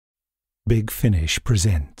Big Finish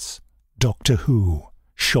presents Doctor Who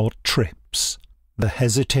Short Trips, The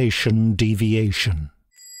Hesitation Deviation.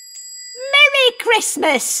 Merry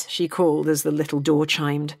Christmas, she called as the little door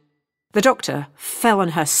chimed. The Doctor fell on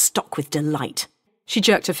her stock with delight. She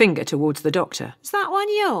jerked a finger towards the Doctor. Is that one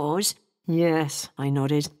yours? Yes, I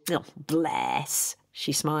nodded. Oh, bless,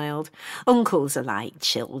 she smiled. Uncles are like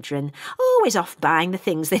children, always off buying the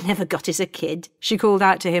things they never got as a kid. She called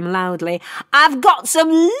out to him loudly, I've got some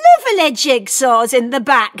lovely jigsaws in the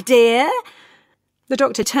back, dear. The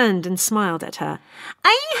Doctor turned and smiled at her.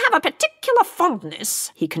 I have a particular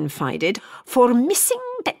fondness, he confided, for missing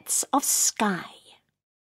bits of sky.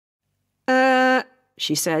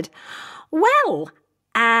 She said. Well,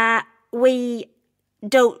 we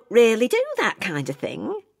don't really do that kind of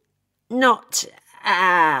thing. Not,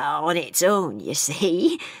 on its own, you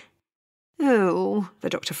see. Oh, the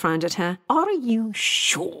Doctor frowned at her. Are you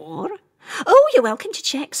sure? Oh, you're welcome to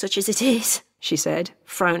check, such as it is, she said,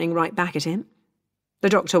 frowning right back at him. The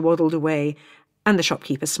Doctor waddled away, and the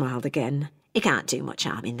shopkeeper smiled again. You can't do much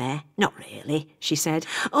harm in there. Not really, she said.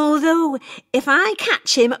 Although, if I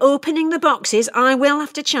catch him opening the boxes, I will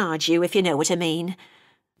have to charge you, if you know what I mean.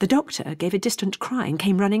 The Doctor gave a distant cry and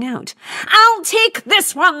came running out. I'll take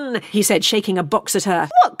this one, he said, shaking a box at her.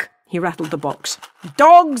 Look, he rattled the box.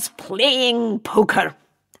 Dogs playing poker.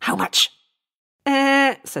 How much?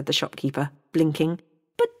 Said the shopkeeper, blinking.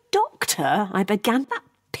 But Doctor, I began, that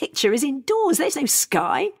picture is indoors. There's no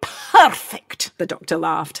sky. Perfect, the Doctor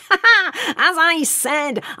laughed. As I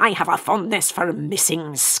said, I have a fondness for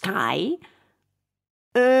missing sky.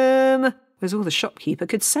 Was all the shopkeeper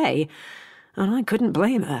could say, and I couldn't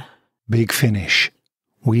blame her. Big Finish.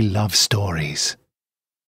 We love stories.